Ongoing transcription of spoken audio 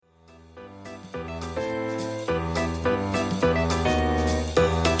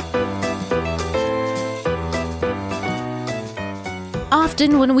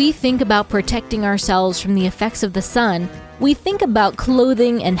Often when we think about protecting ourselves from the effects of the sun, we think about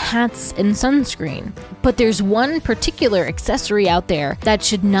clothing and hats and sunscreen. But there's one particular accessory out there that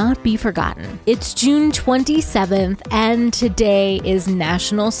should not be forgotten. It's June 27th, and today is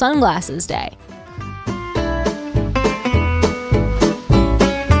National Sunglasses Day.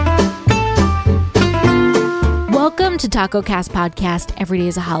 Welcome to TacoCast Podcast, Every Day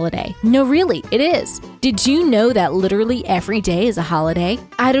is a Holiday. No, really, it is. Did you know that literally every day is a holiday?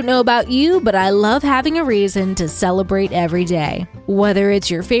 I don't know about you, but I love having a reason to celebrate every day. Whether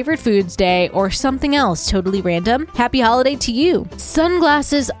it's your favorite foods day or something else totally random, happy holiday to you.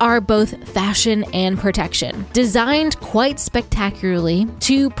 Sunglasses are both fashion and protection, designed quite spectacularly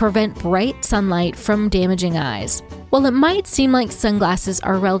to prevent bright sunlight from damaging eyes. While it might seem like sunglasses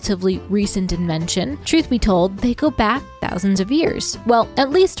are a relatively recent invention, truth be told, they go back thousands of years. Well,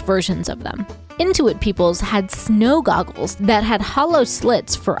 at least versions of them. Inuit peoples had snow goggles that had hollow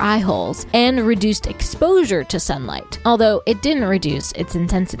slits for eye holes and reduced exposure to sunlight, although it didn't reduce its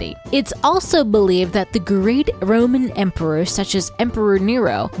intensity. It's also believed that the great Roman emperors, such as Emperor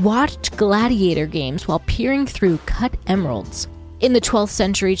Nero, watched gladiator games while peering through cut emeralds. In the 12th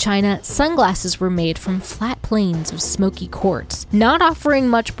century China, sunglasses were made from flat planes of smoky quartz, not offering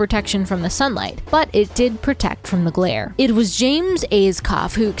much protection from the sunlight, but it did protect from the glare. It was James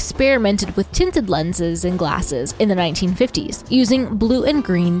Ayscough who experimented with tinted lenses and glasses in the 1950s, using blue and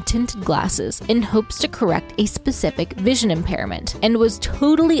green tinted glasses in hopes to correct a specific vision impairment, and was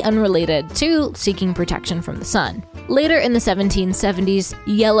totally unrelated to seeking protection from the sun. Later in the 1770s,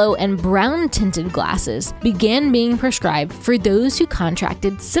 yellow and brown tinted glasses began being prescribed for those who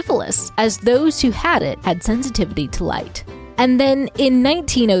contracted syphilis, as those who had it had sensitivity to light. And then in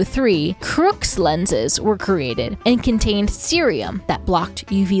 1903, Crookes lenses were created and contained cerium that blocked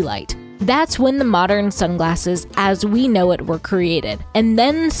UV light. That's when the modern sunglasses as we know it were created, and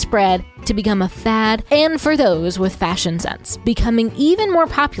then spread to become a fad and for those with fashion sense, becoming even more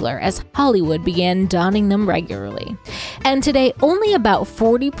popular as Hollywood began donning them regularly. And today, only about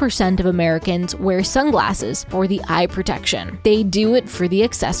 40% of Americans wear sunglasses for the eye protection. They do it for the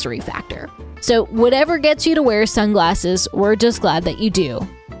accessory factor. So whatever gets you to wear sunglasses, we're just glad that you do.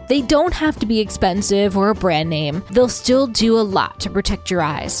 They don't have to be expensive or a brand name. They'll still do a lot to protect your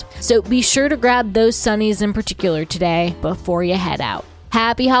eyes. So be sure to grab those sunnies in particular today before you head out.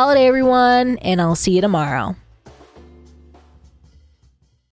 Happy holiday, everyone, and I'll see you tomorrow.